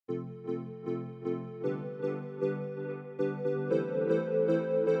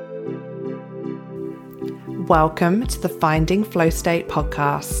Welcome to the Finding Flow State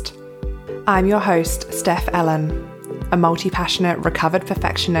podcast. I'm your host, Steph Ellen, a multi-passionate recovered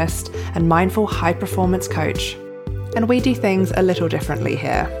perfectionist and mindful high-performance coach. And we do things a little differently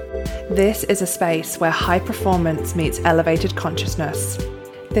here. This is a space where high performance meets elevated consciousness.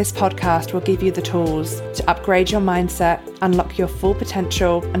 This podcast will give you the tools to upgrade your mindset, unlock your full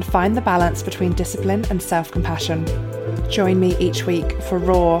potential, and find the balance between discipline and self-compassion. Join me each week for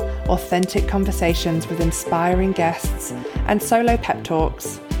raw, authentic conversations with inspiring guests and solo pep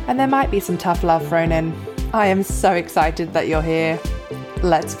talks. And there might be some tough love thrown in. I am so excited that you're here.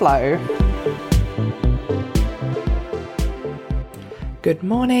 Let's flow. Good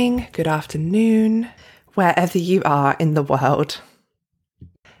morning, good afternoon, wherever you are in the world.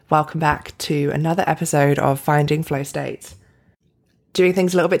 Welcome back to another episode of Finding Flow State. Doing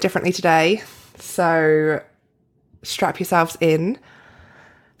things a little bit differently today, so strap yourselves in.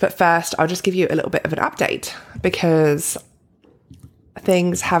 But first, I'll just give you a little bit of an update because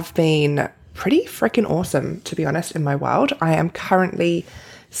things have been pretty freaking awesome, to be honest, in my world. I am currently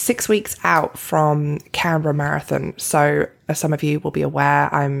 6 weeks out from Canberra Marathon. So as some of you will be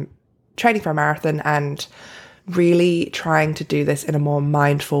aware, I'm training for a marathon and really trying to do this in a more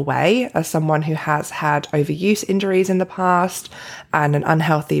mindful way. As someone who has had overuse injuries in the past and an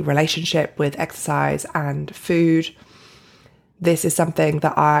unhealthy relationship with exercise and food, this is something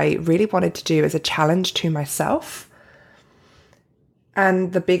that I really wanted to do as a challenge to myself.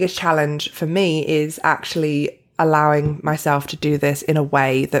 And the biggest challenge for me is actually allowing myself to do this in a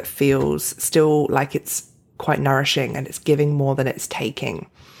way that feels still like it's quite nourishing and it's giving more than it's taking.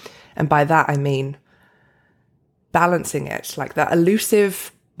 And by that, I mean balancing it, like that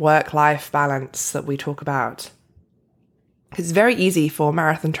elusive work-life balance that we talk about. It's very easy for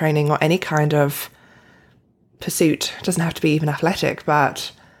marathon training or any kind of pursuit. It doesn't have to be even athletic,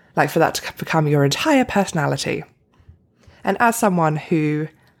 but like for that to become your entire personality. And as someone who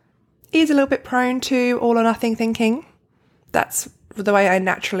is a little bit prone to all or nothing thinking, that's the way I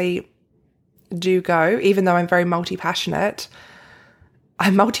naturally do go, even though I'm very multi-passionate.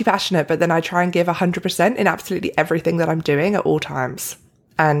 I'm multi-passionate, but then I try and give 100% in absolutely everything that I'm doing at all times.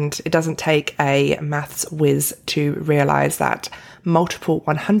 And it doesn't take a maths whiz to realize that multiple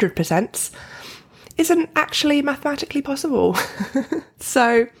 100% isn't actually mathematically possible.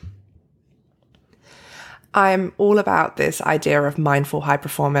 So I'm all about this idea of mindful high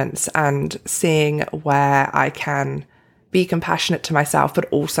performance and seeing where I can be compassionate to myself, but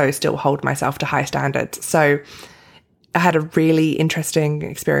also still hold myself to high standards. So I had a really interesting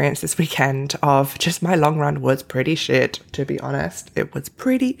experience this weekend of just my long run was pretty shit, to be honest. It was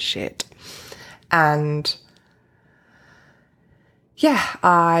pretty shit. And yeah,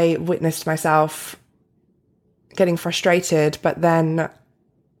 I witnessed myself getting frustrated, but then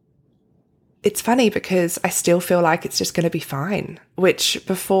it's funny because I still feel like it's just going to be fine, which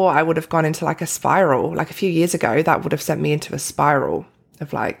before I would have gone into like a spiral. Like a few years ago, that would have sent me into a spiral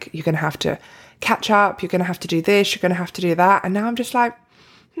of like, you're going to have to catch up, you're going to have to do this, you're going to have to do that. And now I'm just like,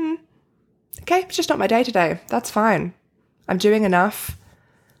 okay, it's just not my day today. That's fine. I'm doing enough.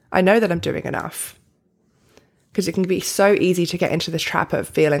 I know that I'm doing enough. Because it can be so easy to get into this trap of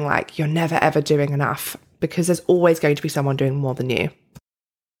feeling like you're never ever doing enough because there's always going to be someone doing more than you.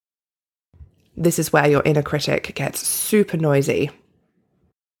 This is where your inner critic gets super noisy.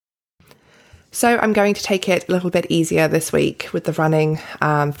 So I'm going to take it a little bit easier this week with the running,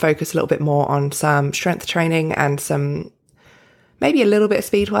 focus a little bit more on some strength training and some, maybe a little bit of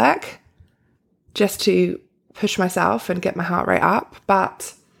speed work just to push myself and get my heart rate up.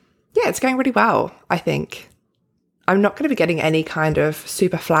 But yeah, it's going really well, I think. I'm not going to be getting any kind of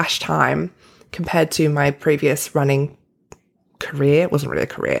super flash time compared to my previous running career. It wasn't really a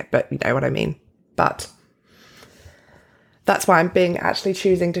career, but you know what I mean. But that's why I'm actually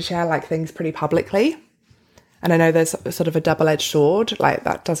choosing to share like things pretty publicly. And I know there's sort of a double-edged sword, like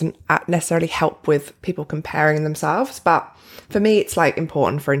that doesn't necessarily help with people comparing themselves. But for me, it's like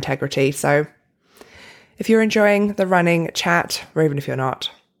important for integrity. So if you're enjoying the running chat, or even if you're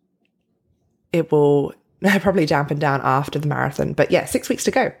not, it will probably dampen down after the marathon. But yeah, 6 weeks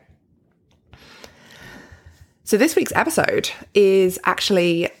to go. So this week's episode is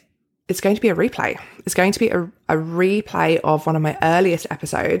actually, it's going to be a replay. It's going to be a replay of one of my earliest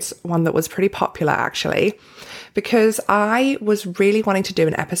episodes, one that was pretty popular actually, because I was really wanting to do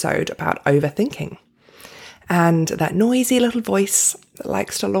an episode about overthinking and that noisy little voice that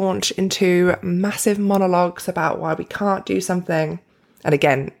likes to launch into massive monologues about why we can't do something. And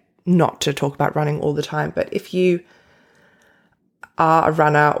again, not to talk about running all the time, but if you are a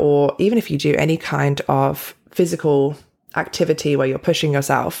runner or even if you do any kind of physical activity where you're pushing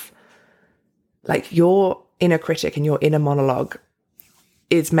yourself, like your inner critic and your inner monologue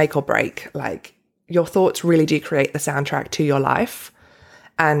is make or break. Like, your thoughts really do create the soundtrack to your life.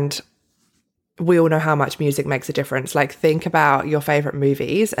 And we all know how much music makes a difference. Like, think about your favorite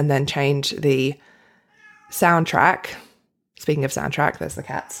movies and then change the soundtrack. Speaking of soundtrack, there's the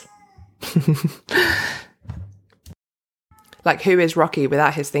cats. Like, who is Rocky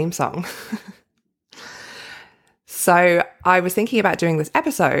without his theme song? So I was thinking about doing this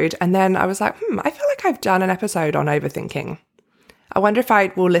episode, and then I was like, I feel like I've done an episode on overthinking. I wonder if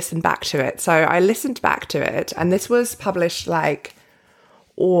I will listen back to it. So I listened back to it, and this was published over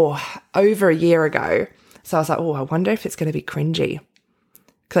a year ago. So I was like, I wonder if it's going to be cringy.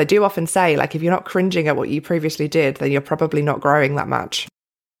 Because I do often say, like, if you're not cringing at what you previously did, then you're probably not growing that much.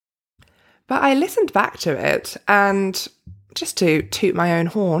 But I listened back to it, and just to toot my own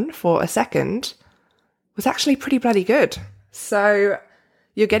horn for a second, was actually pretty bloody good. So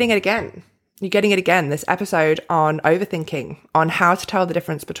you're getting it again. You're getting it again, this episode on overthinking, on how to tell the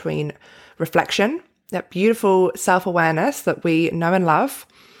difference between reflection, that beautiful self-awareness that we know and love,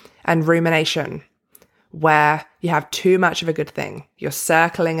 and rumination, where you have too much of a good thing. You're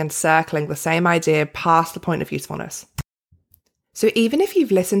circling and circling the same idea past the point of usefulness. So even if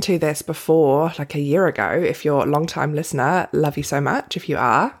you've listened to this before, like a year ago, if you're a long-time listener, love you so much if you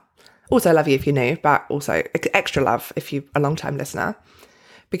are. Also love you if you're new, but also extra love if you're a long-time listener.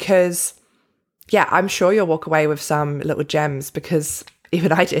 Because, yeah, I'm sure you'll walk away with some little gems, because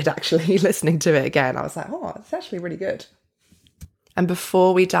even I did actually, listening to it again. I was like, it's actually really good. And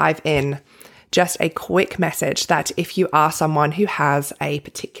before we dive in, just a quick message that if you are someone who has a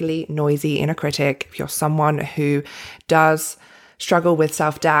particularly noisy inner critic, if you're someone who does struggle with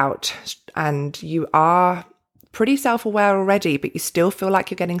self-doubt and you are pretty self-aware already, but you still feel like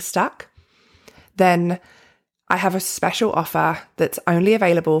you're getting stuck, then I have a special offer that's only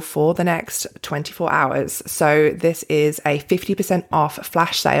available for the next 24 hours. So this is a 50% off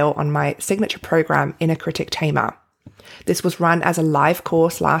flash sale on my signature program, Inner Critic Tamer. This was run as a live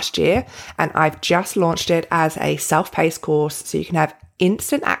course last year, and I've just launched it as a self-paced course, so you can have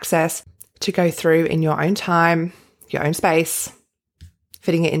instant access to go through in your own time, your own space,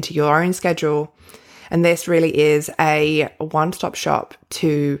 fitting it into your own schedule. And this really is a one-stop shop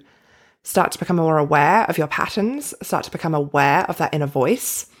to start to become more aware of your patterns, start to become aware of that inner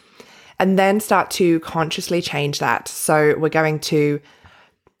voice, and then start to consciously change that. So we're going to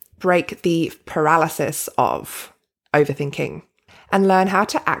break the paralysis of overthinking and learn how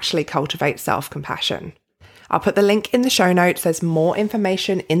to actually cultivate self-compassion. I'll put the link in the show notes. There's more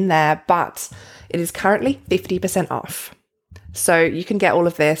information in there, but it is currently 50% off. So you can get all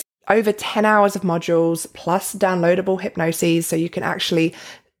of this, over 10 hours of modules plus downloadable hypnoses, so you can actually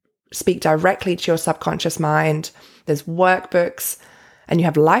speak directly to your subconscious mind. There's workbooks, and you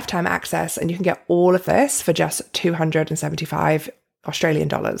have lifetime access, and you can get all of this for just 275 Australian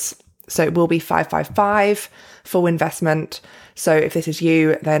dollars. So it will be 555 full investment. So if this is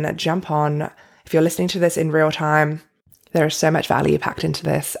you, then jump on. If you're listening to this in real time, there is so much value packed into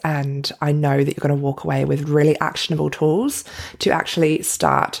this, and I know that you're going to walk away with really actionable tools to actually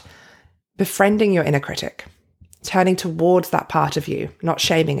start befriending your inner critic, turning towards that part of you, not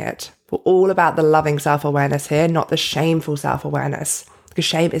shaming it. We're all about the loving self-awareness here, not the shameful self-awareness, because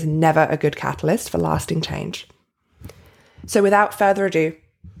shame is never a good catalyst for lasting change. So without further ado,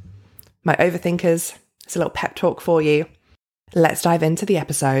 my overthinkers, it's a little pep talk for you. Let's dive into the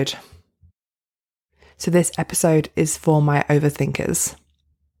episode. So this episode is for my overthinkers.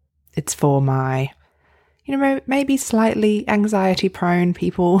 It's for my, maybe slightly anxiety prone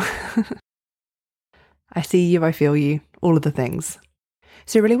people. I see you, I feel you, all of the things.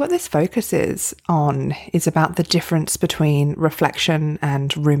 So really what this focuses on is about the difference between reflection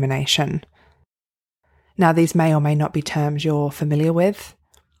and rumination. Now, these may or may not be terms you're familiar with.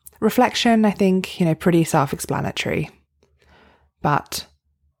 Reflection, I think, pretty self-explanatory. But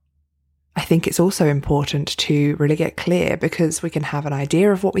I think it's also important to really get clear, because we can have an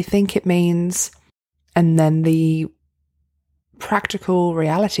idea of what we think it means, and then the practical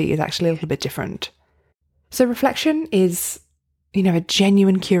reality is actually a little bit different. So reflection is, a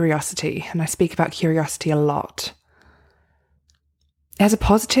genuine curiosity, and I speak about curiosity a lot. It has a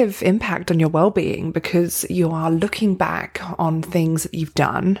positive impact on your well-being because you are looking back on things that you've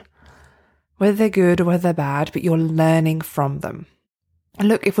done, whether they're good or whether they're bad, but you're learning from them. And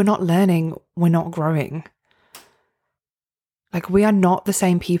look, if we're not learning, we're not growing. Like, we are not the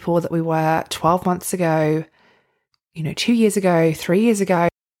same people that we were 12 months ago, 2 years ago, 3 years ago.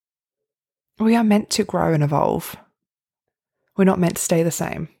 We are meant to grow and evolve. We're not meant to stay the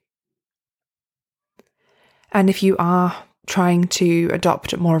same. And if you are trying to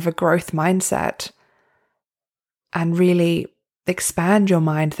adopt more of a growth mindset, and really expand your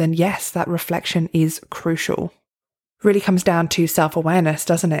mind, then yes, that reflection is crucial. Really comes down to self-awareness,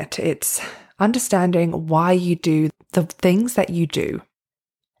 doesn't it? It's understanding why you do the things that you do.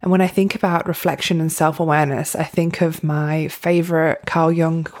 And when I think about reflection and self-awareness, I think of my favorite Carl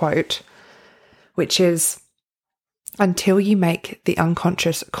Jung quote, which is, "Until you make the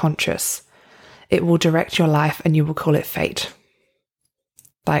unconscious conscious, it will direct your life and you will call it fate."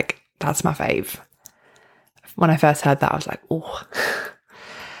 Like, that's my fave. When I first heard that, I was like, oh,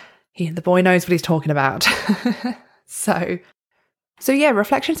 the boy knows what he's talking about. So yeah,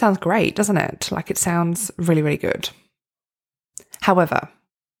 reflection sounds great, doesn't it? Like, it sounds really, really good. However,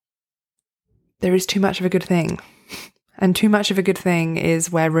 there is too much of a good thing. And too much of a good thing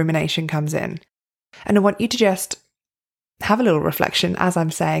is where rumination comes in. And I want you to just have a little reflection as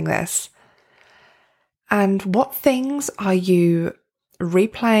I'm saying this. And what things are you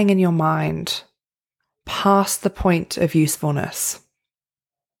replaying in your mind past the point of usefulness?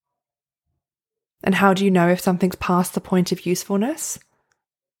 And how do you know if something's past the point of usefulness?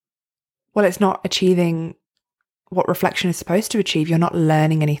 Well, it's not achieving what reflection is supposed to achieve. You're not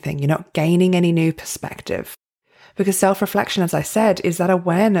learning anything. You're not gaining any new perspective. Because self-reflection, as I said, is that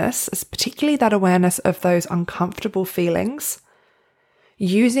awareness, particularly that awareness of those uncomfortable feelings,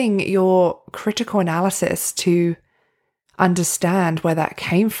 using your critical analysis to understand where that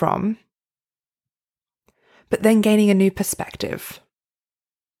came from, but then gaining a new perspective.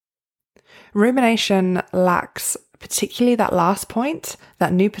 Rumination lacks particularly that last point,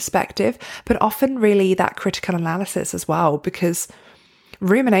 that new perspective, but often really that critical analysis as well, because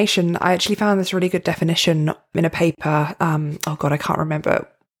rumination, I actually found this really good definition in a paper. Oh God, I can't remember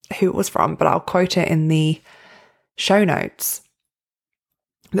who it was from, but I'll quote it in the show notes.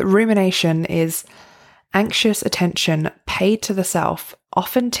 That rumination is anxious attention paid to the self,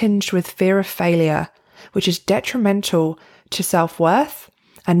 often tinged with fear of failure, which is detrimental to self-worth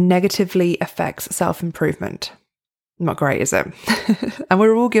and negatively affects self-improvement. Not great, is it? And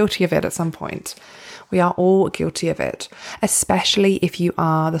we're all guilty of it at some point. We are all guilty of it, especially if you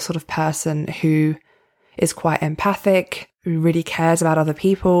are the sort of person who is quite empathic, who really cares about other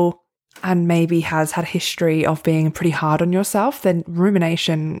people, and maybe has had a history of being pretty hard on yourself. Then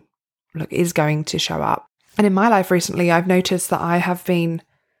rumination, is going to show up. And in my life recently, I've noticed that I have been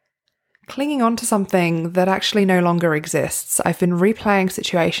clinging on to something that actually no longer exists. I've been replaying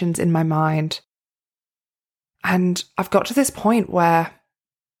situations in my mind. And I've got to this point where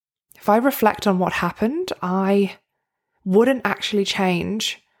if I reflect on what happened, I wouldn't actually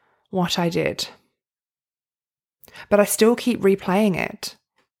change what I did. But I still keep replaying it.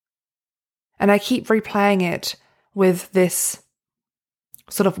 And I keep replaying it with this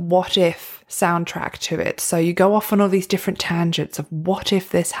sort of what if soundtrack to it. So you go off on all these different tangents of what if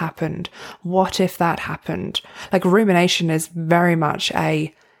this happened? What if that happened? Like, rumination is very much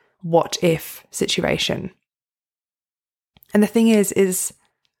a what if situation. And the thing is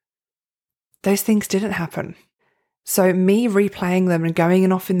those things didn't happen. So me replaying them and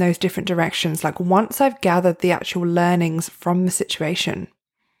going off in those different directions, like, once I've gathered the actual learnings from the situation,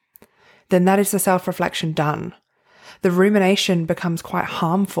 then that is the self-reflection done. The rumination becomes quite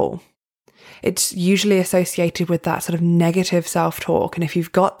harmful. It's usually associated with that sort of negative self-talk. And if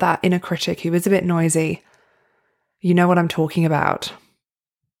you've got that inner critic who is a bit noisy, you know what I'm talking about.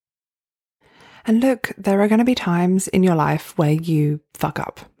 And look, there are going to be times in your life where you fuck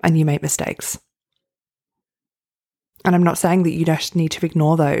up and you make mistakes. And I'm not saying that you just need to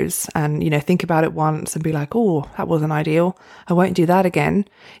ignore those and, think about it once and be like, oh, that wasn't ideal. I won't do that again.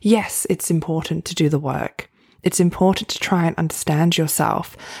 Yes, it's important to do the work. It's important to try and understand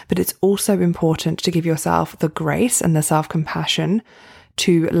yourself, but it's also important to give yourself the grace and the self-compassion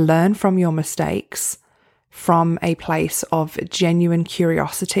to learn from your mistakes from a place of genuine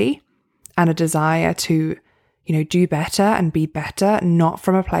curiosity and a desire to, do better and be better, not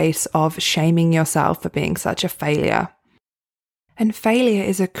from a place of shaming yourself for being such a failure. And failure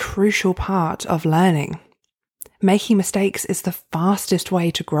is a crucial part of learning. Making mistakes is the fastest way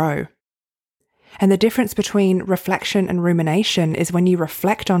to grow. And the difference between reflection and rumination is when you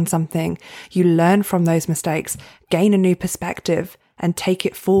reflect on something, you learn from those mistakes, gain a new perspective, and take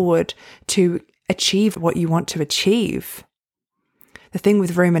it forward to achieve what you want to achieve. The thing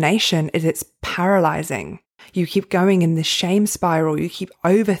with rumination is it's paralyzing. You keep going in this shame spiral. You keep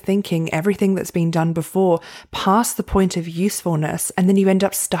overthinking everything that's been done before past the point of usefulness, and then you end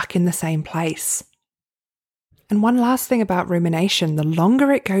up stuck in the same place. And one last thing about rumination, the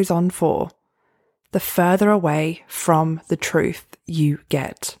longer it goes on for, the further away from the truth you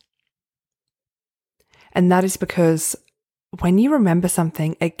get. And that is because when you remember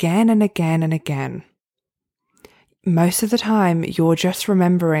something again and again and again, most of the time you're just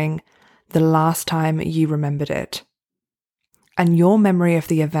remembering the last time you remembered it. And your memory of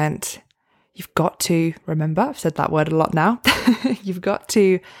the event, you've got to remember, I've said that word a lot now, you've got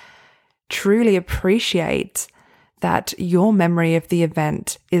to truly appreciate that your memory of the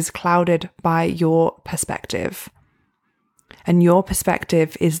event is clouded by your perspective. And your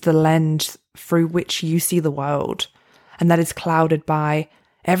perspective is the lens through which you see the world. And that is clouded by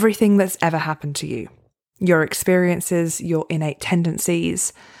everything that's ever happened to you. Your experiences, your innate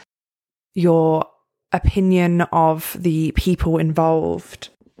tendencies, your opinion of the people involved.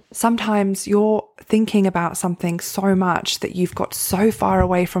 Sometimes you're thinking about something so much that you've got so far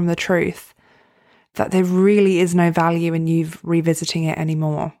away from the truth that there really is no value in you revisiting it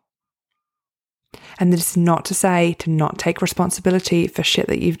anymore. And this is not to say to not take responsibility for shit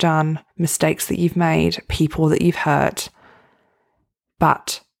that you've done, mistakes that you've made, people that you've hurt.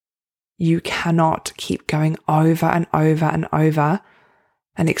 But you cannot keep going over and over and over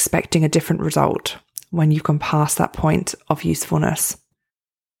and expecting a different result when you've gone past that point of usefulness.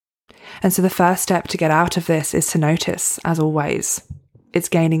 And so the first step to get out of this is to notice, as always. It's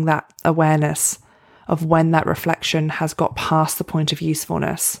gaining that awareness of when that reflection has got past the point of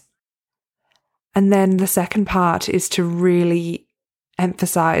usefulness. And then the second part is to really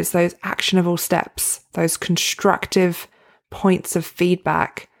emphasize those actionable steps, those constructive points of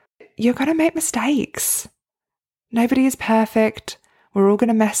feedback. You're going to make mistakes. Nobody is perfect. We're all going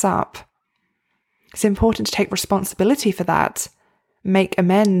to mess up. It's important to take responsibility for that. Make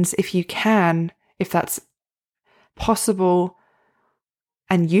amends if you can, if that's possible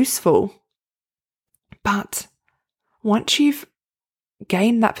and useful. But once you've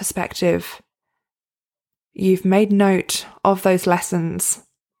gained that perspective, you've made note of those lessons,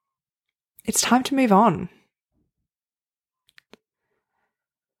 it's time to move on.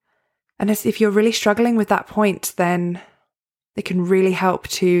 And if you're really struggling with that point, then it can really help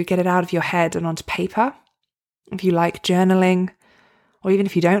to get it out of your head and onto paper. If you like journaling, or even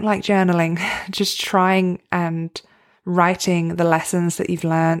if you don't like journaling, just trying and writing the lessons that you've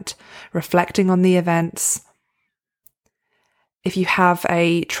learnt, reflecting on the events. If you have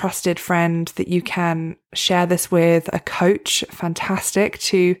a trusted friend that you can share this with, a coach, fantastic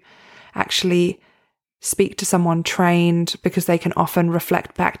to actually speak to someone trained, because they can often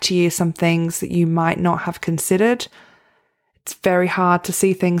reflect back to you some things that you might not have considered. It's very hard to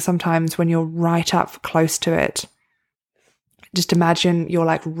see things sometimes when you're right up close to it. Just imagine you're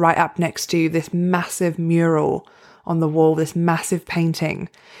like right up next to this massive mural on the wall, this massive painting.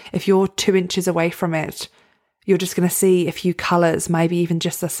 If you're 2 inches away from it, you're just going to see a few colours, maybe even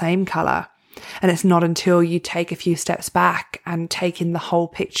just the same colour. And it's not until you take a few steps back and take in the whole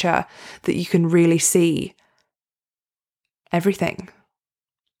picture that you can really see everything.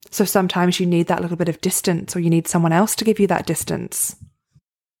 So sometimes you need that little bit of distance, or you need someone else to give you that distance.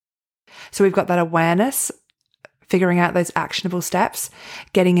 So we've got that awareness, figuring out those actionable steps,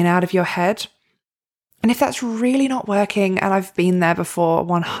 getting it out of your head. And if that's really not working, and I've been there before,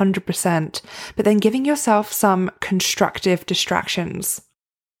 100%, but then giving yourself some constructive distractions.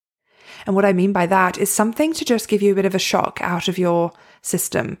 And what I mean by that is something to just give you a bit of a shock out of your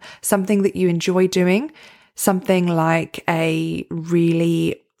system, something that you enjoy doing, something like a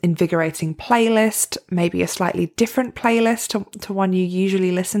really invigorating playlist, maybe a slightly different playlist to one you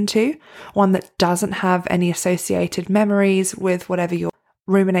usually listen to, one that doesn't have any associated memories with whatever you're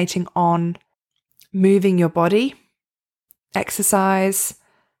ruminating on, moving your body, exercise,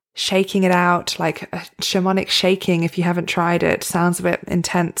 shaking it out, like a shamanic shaking if you haven't tried it. Sounds a bit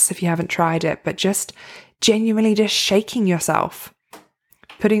intense if you haven't tried it, but just genuinely just shaking yourself,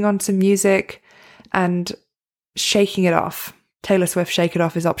 putting on some music and shaking it off. Taylor Swift Shake It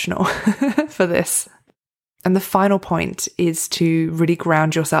Off is optional for this. And the final point is to really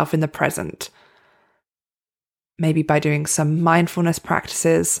ground yourself in the present. Maybe by doing some mindfulness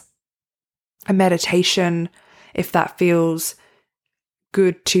practices, a meditation, if that feels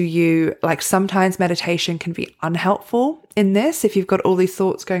good to you. Like sometimes meditation can be unhelpful in this if you've got all these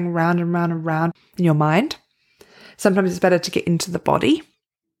thoughts going round and round and round in your mind. Sometimes it's better to get into the body.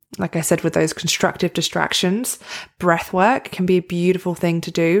 Like I said, with those constructive distractions, breath work can be a beautiful thing to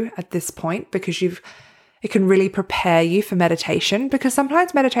do at this point, because it can really prepare you for meditation, because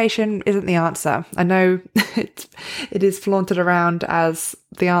sometimes meditation isn't the answer. I know it is flaunted around as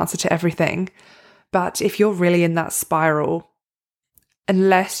the answer to everything, but if you're really in that spiral,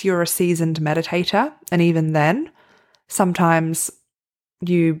 unless you're a seasoned meditator, and even then, sometimes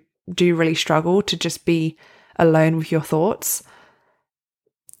you do really struggle to just be alone with your thoughts,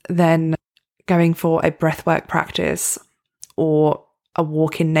 then going for a breathwork practice or a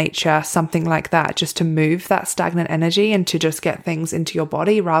walk in nature, something like that, just to move that stagnant energy and to just get things into your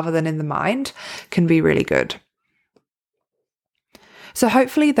body rather than in the mind, can be really good. So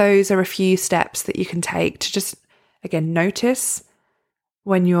hopefully those are a few steps that you can take to just, again, notice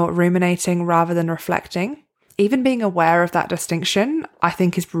when you're ruminating rather than reflecting. Even being aware of that distinction, I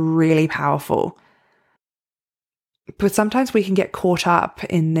think, is really powerful. But sometimes we can get caught up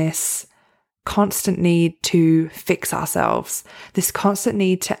in this constant need to fix ourselves, this constant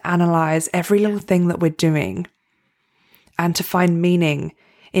need to analyze every little thing that we're doing and to find meaning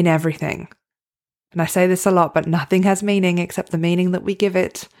in everything. And I say this a lot, but nothing has meaning except the meaning that we give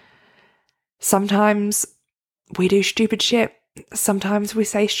it. Sometimes we do stupid shit. Sometimes we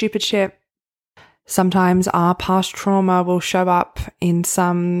say stupid shit. Sometimes our past trauma will show up in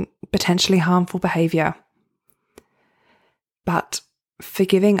some potentially harmful behavior. But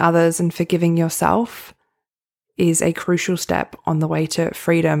forgiving others and forgiving yourself is a crucial step on the way to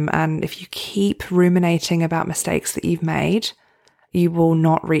freedom. And if you keep ruminating about mistakes that you've made, you will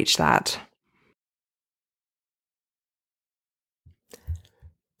not reach that.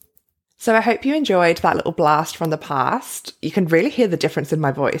 So I hope you enjoyed that little blast from the past. You can really hear the difference in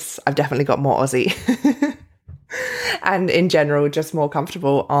my voice. I've definitely got more Aussie. And in general, just more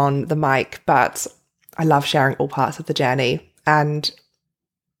comfortable on the mic. But I love sharing all parts of the journey. And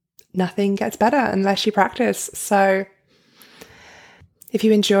nothing gets better unless you practice. So if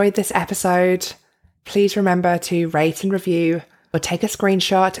you enjoyed this episode, please remember to rate and review or take a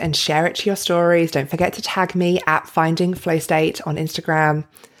screenshot and share it to your stories. Don't forget to tag me at Finding Flow State on Instagram.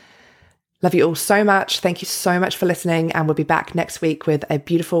 Love you all so much. Thank you so much for listening. And we'll be back next week with a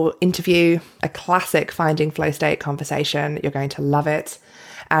beautiful interview, a classic Finding Flow State conversation. You're going to love it.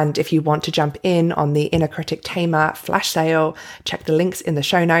 And if you want to jump in on the Inner Critic Tamer flash sale, check the links in the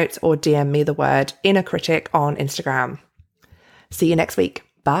show notes or DM me the word Inner Critic on Instagram. See you next week.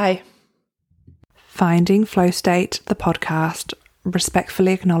 Bye. Finding Flow State, the podcast,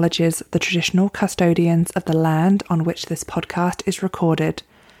 respectfully acknowledges the traditional custodians of the land on which this podcast is recorded,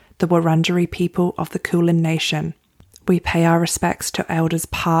 the Wurundjeri people of the Kulin Nation. We pay our respects to elders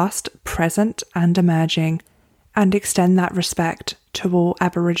past, present, and emerging, and extend that respect to all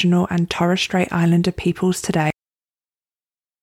Aboriginal and Torres Strait Islander peoples today.